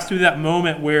someone. There has to be that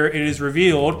moment where it is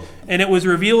revealed. And it was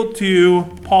revealed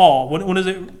to Paul.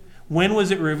 When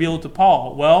was it revealed to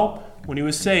Paul? Well, when he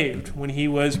was saved, when he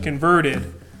was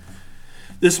converted.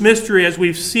 This mystery, as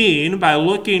we've seen by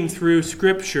looking through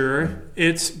Scripture,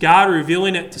 it's God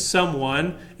revealing it to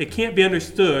someone. It can't be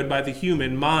understood by the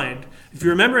human mind. If you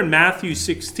remember in Matthew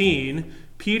 16,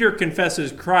 Peter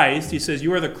confesses Christ. He says,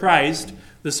 you are the Christ,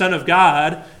 the Son of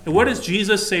God. And what does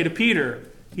Jesus say to Peter?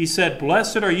 He said,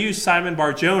 blessed are you, Simon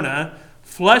Bar-Jonah.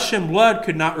 Flesh and blood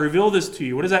could not reveal this to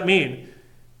you. What does that mean?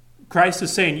 Christ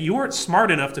is saying, you weren't smart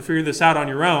enough to figure this out on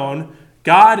your own.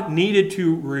 God needed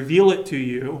to reveal it to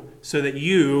you so that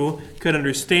you could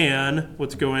understand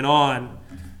what's going on.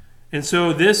 And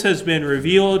so this has been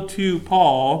revealed to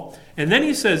Paul. And then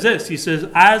he says this. He says,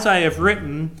 as I have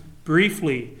written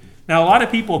briefly. Now, a lot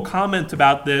of people comment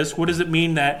about this. What does it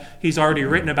mean that he's already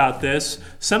written about this?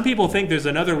 Some people think there's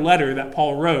another letter that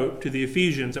Paul wrote to the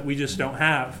Ephesians that we just don't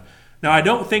have. Now, I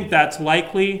don't think that's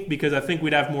likely because I think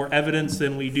we'd have more evidence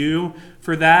than we do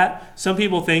for that. Some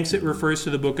people think it refers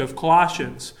to the book of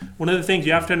Colossians. One of the things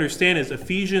you have to understand is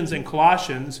Ephesians and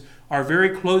Colossians are very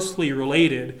closely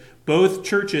related. Both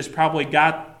churches probably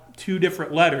got two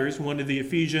different letters, one to the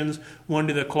Ephesians, one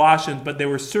to the Colossians, but they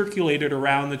were circulated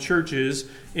around the churches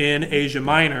in Asia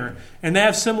Minor. And they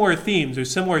have similar themes.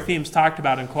 There's similar themes talked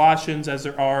about in Colossians as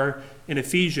there are in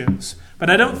Ephesians. But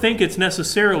I don't think it's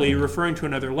necessarily referring to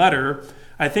another letter.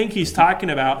 I think he's talking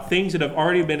about things that have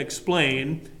already been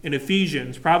explained in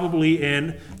Ephesians, probably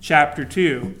in chapter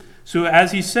 2. So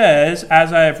as he says,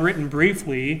 as I have written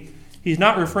briefly, he's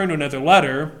not referring to another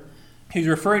letter. He's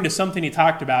referring to something he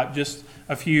talked about just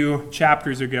a few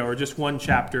chapters ago, or just one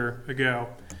chapter ago.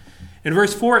 In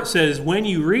verse 4 it says, when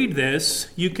you read this,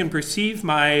 you can perceive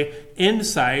my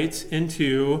insights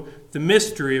into the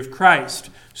mystery of Christ.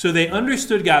 So they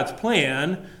understood God's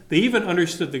plan. They even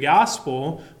understood the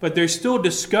gospel, but they're still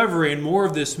discovering more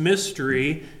of this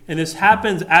mystery, and this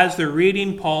happens as they're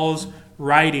reading Paul's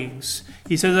writings.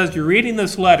 He says, as you're reading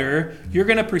this letter, you're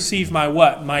going to perceive my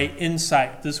what? My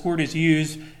insight. This word is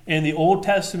used in the Old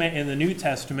Testament and the New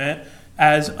Testament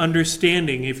as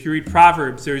understanding. If you read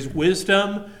Proverbs, there's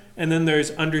wisdom and then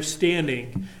there's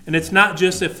understanding. And it's not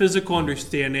just a physical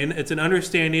understanding, it's an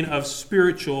understanding of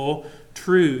spiritual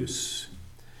truths.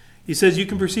 He says, you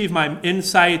can perceive my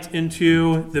insight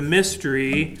into the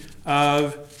mystery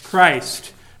of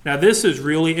Christ. Now, this is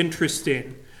really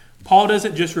interesting. Paul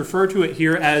doesn't just refer to it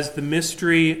here as the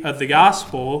mystery of the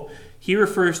gospel. He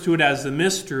refers to it as the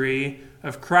mystery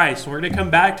of Christ. And we're going to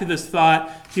come back to this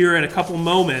thought here in a couple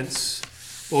moments.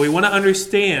 But we want to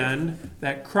understand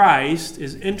that Christ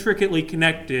is intricately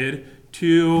connected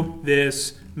to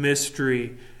this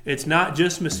mystery. It's not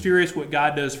just mysterious what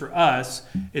God does for us.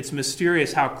 It's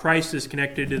mysterious how Christ is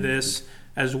connected to this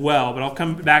as well. But I'll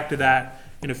come back to that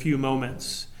in a few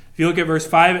moments. If you look at verse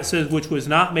 5, it says, which was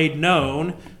not made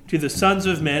known to the sons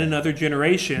of men in other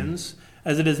generations,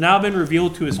 as it has now been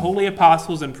revealed to his holy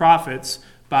apostles and prophets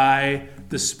by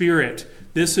the Spirit.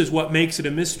 This is what makes it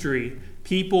a mystery.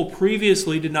 People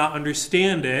previously did not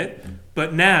understand it,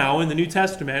 but now in the New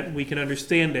Testament we can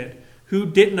understand it. Who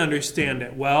didn't understand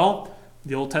it? Well,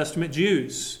 the Old Testament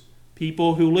Jews,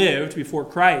 people who lived before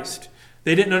Christ.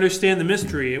 They didn't understand the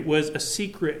mystery. It was a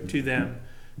secret to them.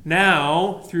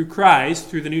 Now, through Christ,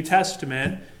 through the New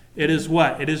Testament, it is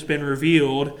what? It has been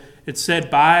revealed. It's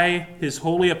said by his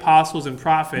holy apostles and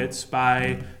prophets,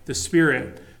 by the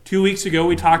Spirit. 2 weeks ago,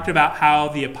 we talked about how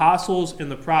the apostles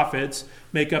and the prophets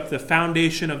make up the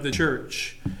foundation of the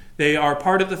church. They are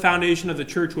part of the foundation of the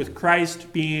church, with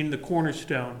Christ being the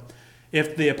cornerstone.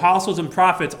 If the apostles and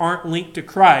prophets aren't linked to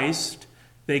Christ,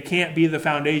 they can't be the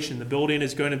foundation. The building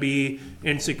is going to be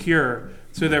insecure.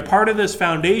 So they're part of this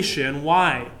foundation.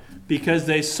 Why? Because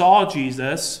they saw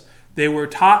Jesus, they were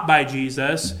taught by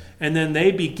Jesus, and then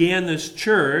they began this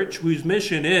church whose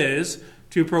mission is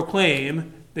to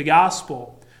proclaim the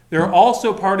gospel. They're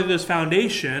also part of this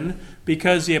foundation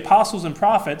because the apostles and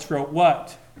prophets wrote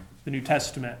what? The New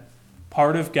Testament.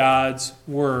 Part of God's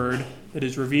word that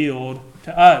is revealed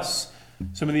to us.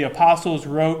 Some of the apostles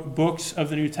wrote books of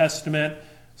the New Testament.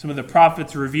 Some of the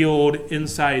prophets revealed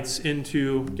insights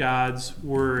into God's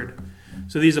word.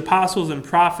 So these apostles and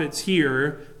prophets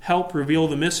here help reveal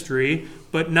the mystery,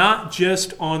 but not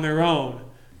just on their own.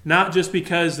 Not just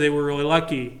because they were really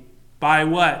lucky. By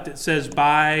what? It says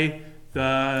by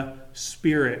the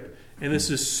Spirit. And this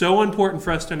is so important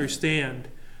for us to understand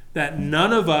that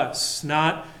none of us,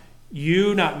 not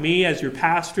you, not me as your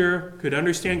pastor, could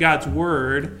understand God's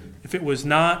word if it was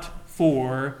not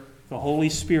for the Holy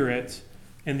Spirit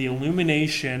and the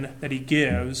illumination that he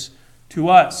gives to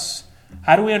us.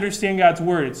 How do we understand God's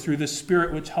word? It's through the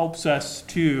Spirit, which helps us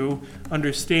to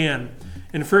understand.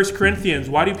 In 1 Corinthians,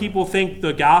 why do people think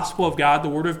the gospel of God, the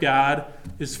word of God,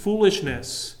 is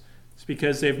foolishness? It's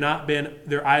because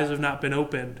their eyes have not been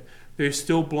opened. They're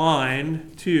still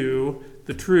blind to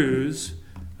the truths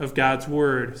of God's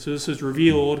word. So this is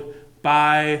revealed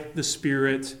by the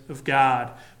Spirit of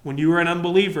God. When you were an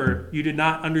unbeliever, you did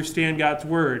not understand God's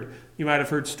word. You might have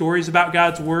heard stories about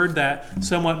God's word that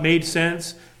somewhat made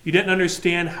sense. You didn't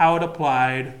understand how it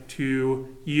applied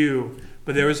to you.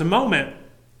 But there was a moment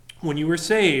when you were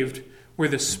saved where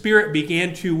the Spirit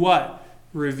began to what?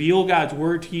 Reveal God's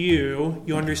word to you.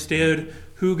 You understood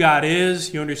who God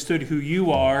is. You understood who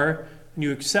you are. And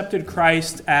you accepted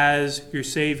Christ as your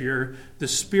Savior. The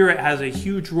Spirit has a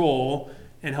huge role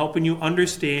in helping you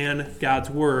understand God's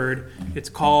word. It's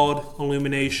called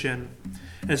illumination.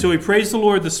 And so we praise the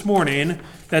Lord this morning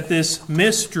that this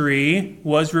mystery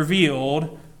was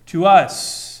revealed to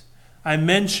us. I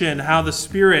mentioned how the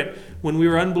Spirit, when we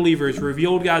were unbelievers,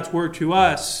 revealed God's word to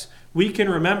us. We can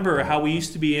remember how we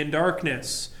used to be in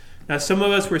darkness. Now, some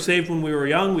of us were saved when we were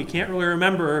young. We can't really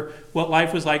remember what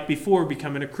life was like before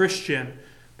becoming a Christian.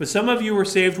 But some of you were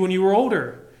saved when you were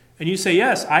older. And you say,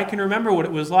 yes, I can remember what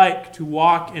it was like to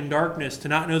walk in darkness, to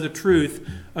not know the truth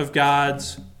of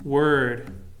God's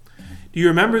word. Do you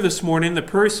remember this morning the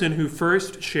person who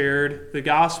first shared the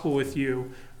gospel with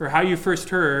you, or how you first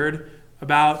heard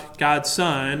about God's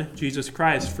Son, Jesus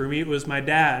Christ? For me, it was my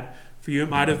dad. For you, it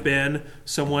might have been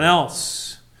someone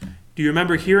else. Do you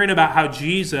remember hearing about how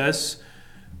Jesus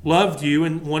loved you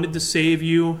and wanted to save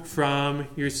you from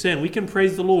your sin? We can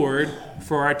praise the Lord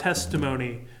for our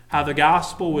testimony, how the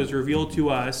gospel was revealed to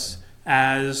us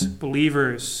as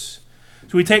believers.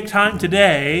 So we take time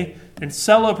today and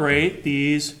celebrate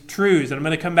these truths. And I'm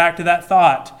going to come back to that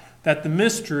thought, that the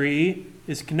mystery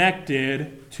is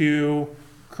connected to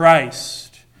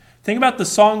Christ. Think about the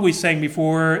song we sang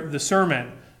before the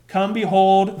sermon, "Come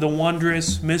Behold the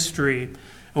Wondrous Mystery."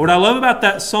 And what I love about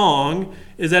that song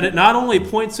is that it not only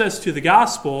points us to the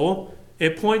gospel,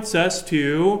 it points us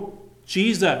to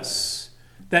Jesus.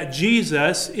 That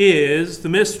Jesus is the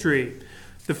mystery.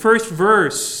 The first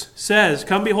verse says,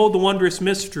 "Come behold the wondrous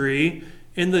mystery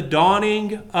in the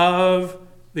dawning of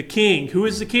the King." Who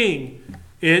is the King?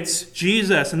 It's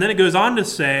Jesus. And then it goes on to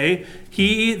say,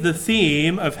 "He, the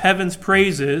theme of heaven's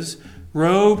praises,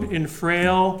 robed in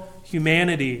frail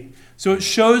humanity." So it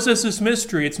shows us this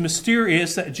mystery. It's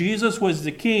mysterious that Jesus was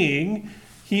the King.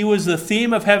 He was the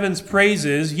theme of heaven's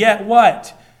praises. Yet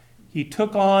what? He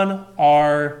took on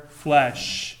our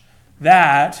flesh.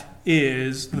 That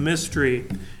is the mystery.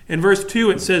 In verse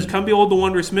 2 it says, "Come behold the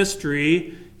wondrous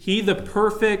mystery, he the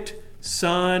perfect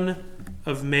Son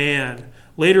of Man."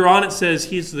 Later on it says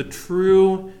he's the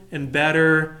true and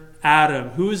better Adam.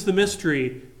 Who is the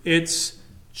mystery? It's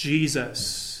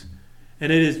Jesus.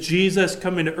 And it is Jesus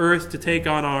coming to earth to take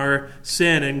on our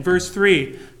sin. In verse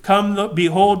 3, "Come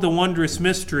behold the wondrous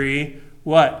mystery."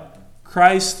 What?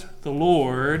 Christ the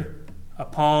Lord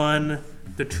upon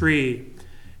the tree.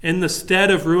 In the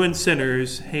stead of ruined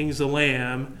sinners hangs the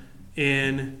Lamb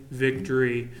in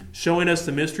victory, showing us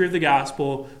the mystery of the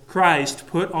gospel, Christ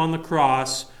put on the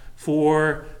cross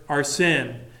for our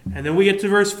sin. And then we get to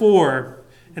verse 4,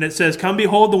 and it says, "Come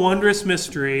behold the wondrous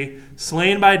mystery,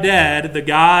 slain by dead, the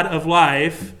God of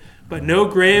life, but no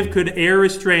grave could e'er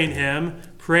restrain him.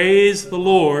 Praise the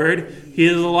Lord, he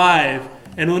is alive."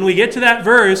 And when we get to that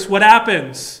verse, what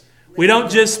happens? We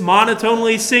don't just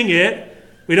monotonely sing it.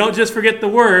 We don't just forget the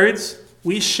words.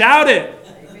 We shout it.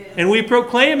 And we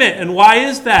proclaim it. And why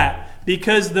is that?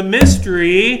 Because the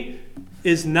mystery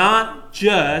is not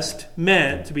just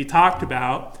meant to be talked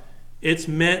about. It's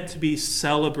meant to be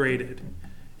celebrated.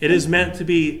 It is meant to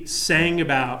be sang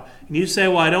about. And you say,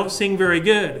 "Well, I don't sing very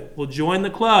good." Well, join the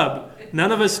club.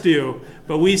 None of us do.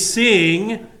 But we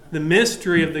sing the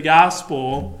mystery of the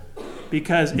gospel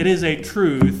because it is a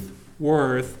truth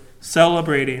worth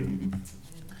celebrating.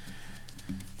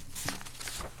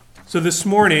 So this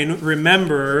morning,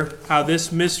 remember how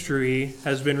this mystery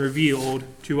has been revealed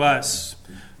to us.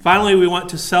 Finally, we want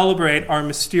to celebrate our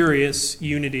mysterious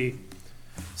unity.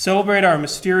 Celebrate our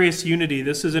mysterious unity.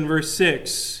 This is in verse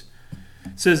 6.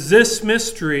 It says, "This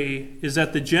mystery is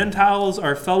that the Gentiles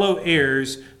are fellow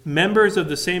heirs, members of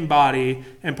the same body,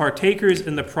 and partakers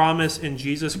in the promise in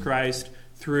Jesus Christ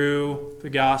through the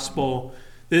gospel."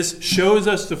 This shows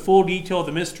us the full detail of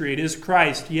the mystery. It is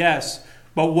Christ, yes.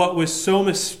 But what was so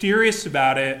mysterious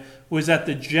about it was that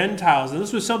the Gentiles, and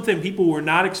this was something people were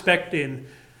not expecting.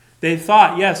 They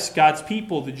thought, yes, God's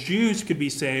people, the Jews, could be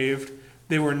saved.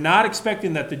 They were not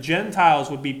expecting that the Gentiles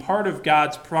would be part of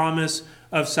God's promise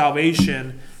of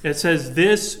salvation. It says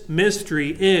this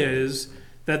mystery is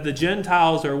that the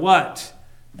Gentiles are what?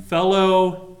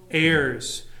 Fellow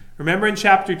heirs. Remember in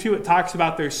chapter 2, it talks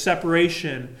about their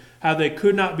separation, how they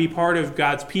could not be part of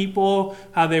God's people,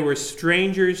 how they were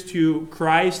strangers to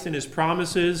Christ and his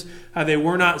promises, how they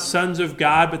were not sons of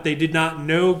God, but they did not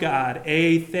know God,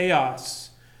 theos.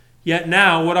 Yet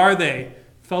now, what are they?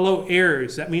 Fellow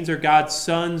heirs. That means they're God's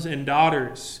sons and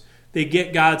daughters. They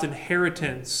get God's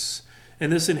inheritance,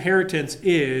 and this inheritance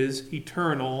is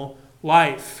eternal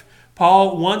life.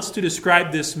 Paul wants to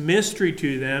describe this mystery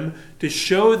to them, to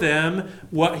show them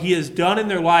what he has done in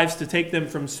their lives to take them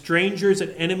from strangers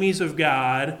and enemies of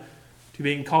God to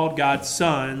being called God's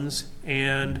sons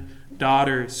and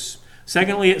daughters.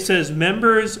 Secondly, it says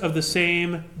members of the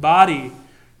same body.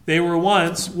 They were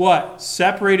once, what?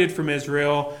 Separated from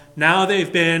Israel. Now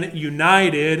they've been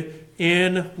united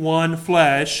in one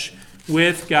flesh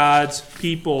with God's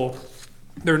people.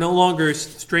 They're no longer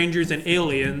strangers and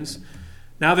aliens.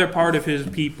 Now they're part of his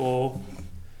people,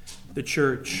 the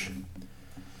church.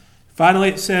 Finally,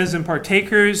 it says, and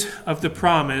partakers of the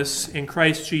promise in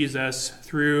Christ Jesus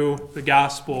through the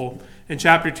gospel. In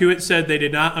chapter 2, it said they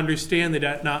did not understand, they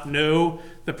did not know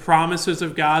the promises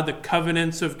of God, the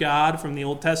covenants of God from the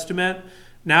Old Testament.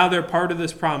 Now they're part of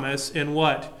this promise in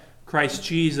what? Christ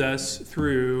Jesus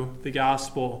through the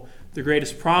gospel. The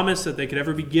greatest promise that they could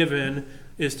ever be given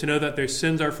is to know that their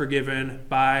sins are forgiven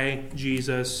by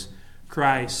Jesus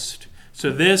Christ.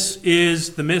 So this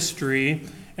is the mystery,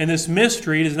 and this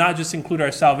mystery does not just include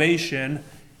our salvation,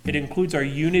 it includes our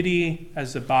unity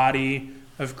as the body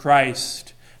of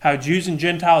Christ. How Jews and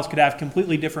Gentiles could have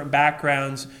completely different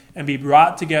backgrounds and be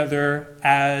brought together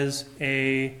as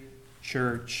a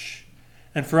church.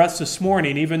 And for us this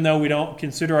morning, even though we don't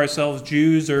consider ourselves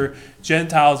Jews or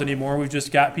Gentiles anymore, we've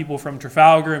just got people from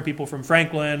Trafalgar and people from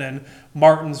Franklin and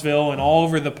Martinsville and all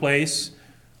over the place,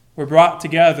 we're brought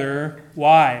together.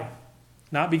 Why?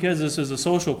 Not because this is a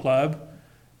social club,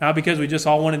 not because we just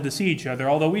all wanted to see each other,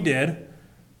 although we did.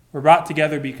 We're brought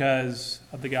together because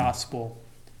of the gospel,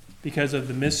 because of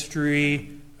the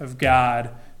mystery of God,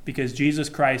 because Jesus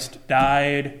Christ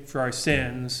died for our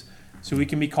sins so we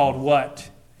can be called what?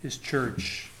 His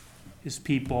church, his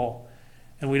people.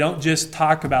 And we don't just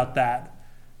talk about that.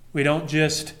 We don't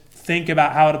just think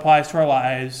about how it applies to our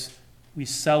lives. We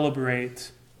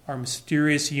celebrate our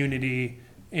mysterious unity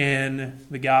in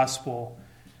the gospel.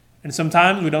 And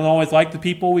sometimes we don't always like the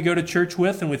people we go to church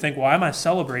with, and we think, why am I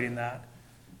celebrating that?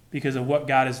 Because of what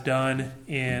God has done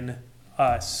in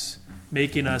us,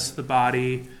 making us the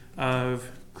body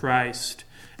of Christ.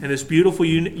 And this beautiful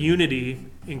unity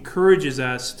encourages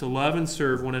us to love and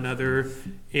serve one another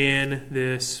in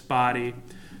this body.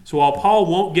 So while Paul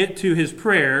won't get to his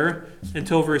prayer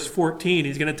until verse 14,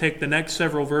 he's going to take the next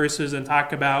several verses and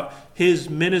talk about his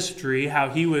ministry, how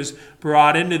he was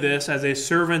brought into this as a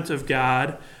servant of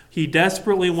God. He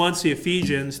desperately wants the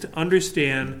Ephesians to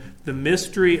understand the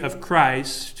mystery of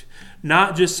Christ,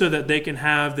 not just so that they can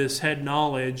have this head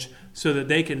knowledge, so that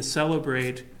they can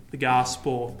celebrate the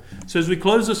gospel. So as we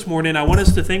close this morning, I want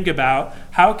us to think about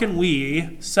how can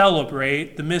we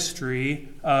celebrate the mystery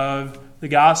of the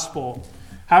gospel?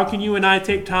 How can you and I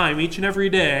take time each and every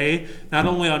day, not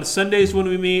only on Sundays when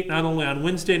we meet, not only on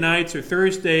Wednesday nights or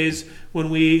Thursdays when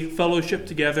we fellowship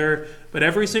together, but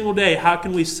every single day, how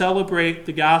can we celebrate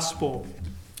the gospel?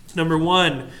 Number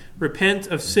one, repent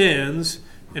of sins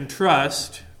and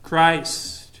trust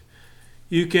Christ.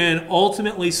 You can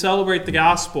ultimately celebrate the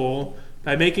gospel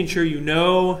by making sure you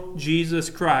know Jesus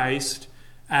Christ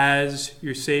as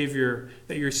your Savior,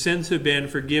 that your sins have been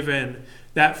forgiven,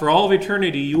 that for all of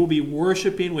eternity you will be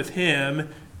worshiping with Him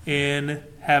in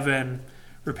heaven.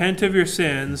 Repent of your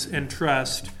sins and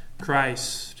trust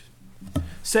Christ.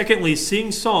 Secondly,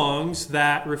 sing songs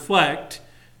that reflect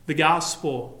the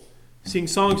gospel. Sing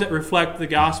songs that reflect the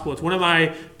gospel. It's one of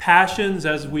my passions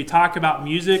as we talk about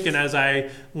music and as I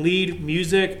lead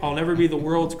music. I'll never be the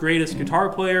world's greatest guitar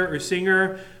player or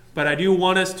singer, but I do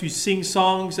want us to sing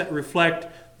songs that reflect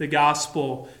the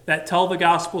gospel, that tell the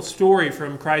gospel story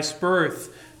from Christ's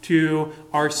birth to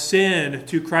our sin,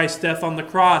 to Christ's death on the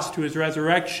cross, to His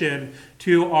resurrection,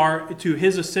 to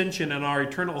His ascension and our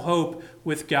eternal hope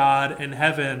with God in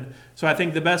heaven. So I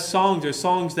think the best songs are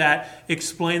songs that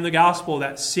explain the gospel,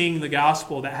 that sing the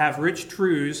gospel, that have rich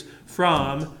truths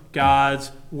from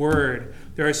God's Word.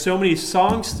 There are so many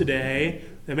songs today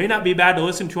that may not be bad to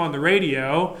listen to on the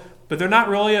radio, but they're not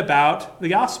really about the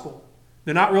gospel.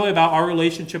 They're not really about our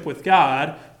relationship with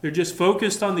God. They're just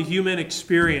focused on the human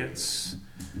experience.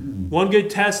 One good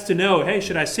test to know, hey,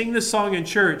 should I sing this song in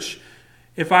church?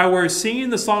 If I were singing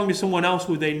the song to someone else,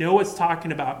 would they know it's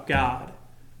talking about God?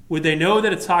 Would they know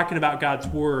that it's talking about God's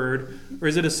Word? Or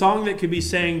is it a song that could be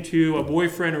sang to a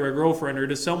boyfriend or a girlfriend or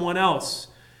to someone else?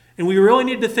 And we really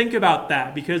need to think about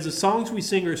that because the songs we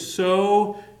sing are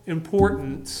so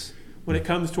important when it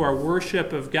comes to our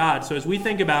worship of God. So as we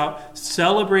think about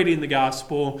celebrating the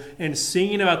gospel and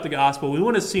singing about the gospel, we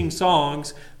want to sing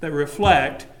songs that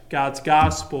reflect God's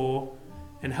gospel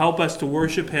and help us to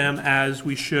worship Him as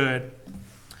we should.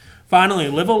 Finally,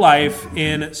 live a life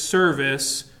in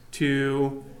service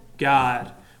to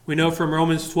God. We know from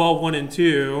Romans 12:1 and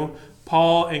 2,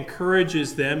 Paul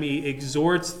encourages them, he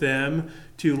exhorts them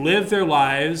to live their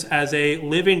lives as a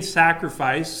living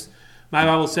sacrifice. My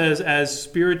Bible says as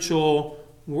spiritual,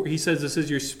 he says this is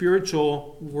your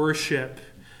spiritual worship.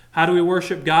 How do we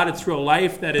worship God? It's through a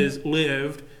life that is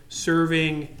lived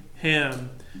serving Him.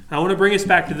 I want to bring us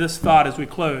back to this thought as we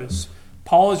close.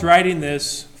 Paul is writing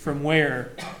this from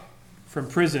where? From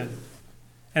prison.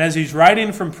 And as he's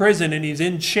writing from prison and he's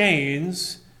in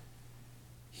chains,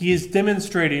 he is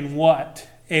demonstrating what?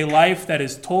 A life that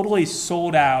is totally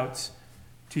sold out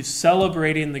to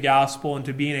celebrating the gospel and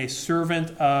to being a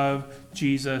servant of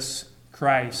Jesus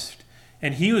Christ.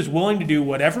 And he was willing to do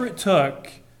whatever it took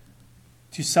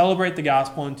to celebrate the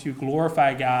gospel and to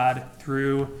glorify God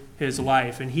through his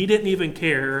life. And he didn't even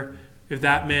care if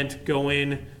that meant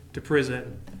going to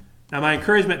prison. Now, my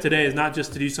encouragement today is not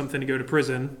just to do something to go to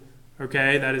prison,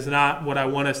 okay? That is not what I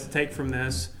want us to take from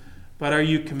this. But are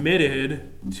you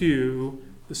committed to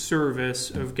the service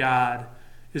of God?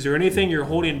 Is there anything you're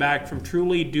holding back from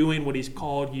truly doing what he's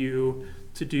called you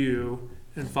to do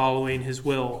and following his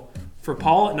will? For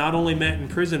Paul, it not only meant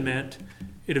imprisonment,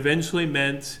 it eventually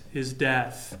meant his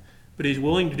death. But he's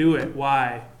willing to do it.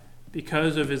 Why?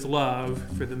 Because of his love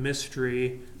for the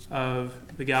mystery of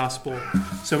the gospel.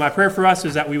 So my prayer for us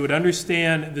is that we would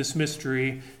understand this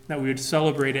mystery, that we would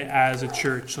celebrate it as a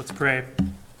church. Let's pray.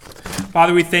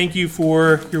 Father, we thank you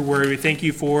for your word. We thank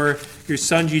you for your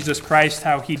Son, Jesus Christ,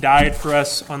 how he died for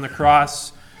us on the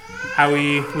cross, how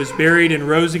he was buried and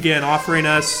rose again, offering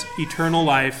us eternal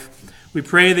life. We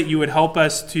pray that you would help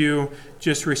us to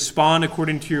just respond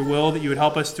according to your will, that you would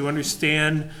help us to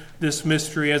understand this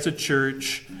mystery as a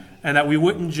church, and that we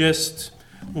wouldn't just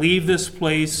leave this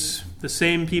place the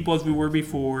same people as we were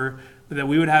before, but that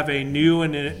we would have a new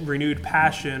and renewed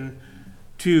passion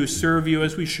to serve you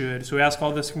as we should. So we ask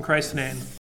all this in Christ's name.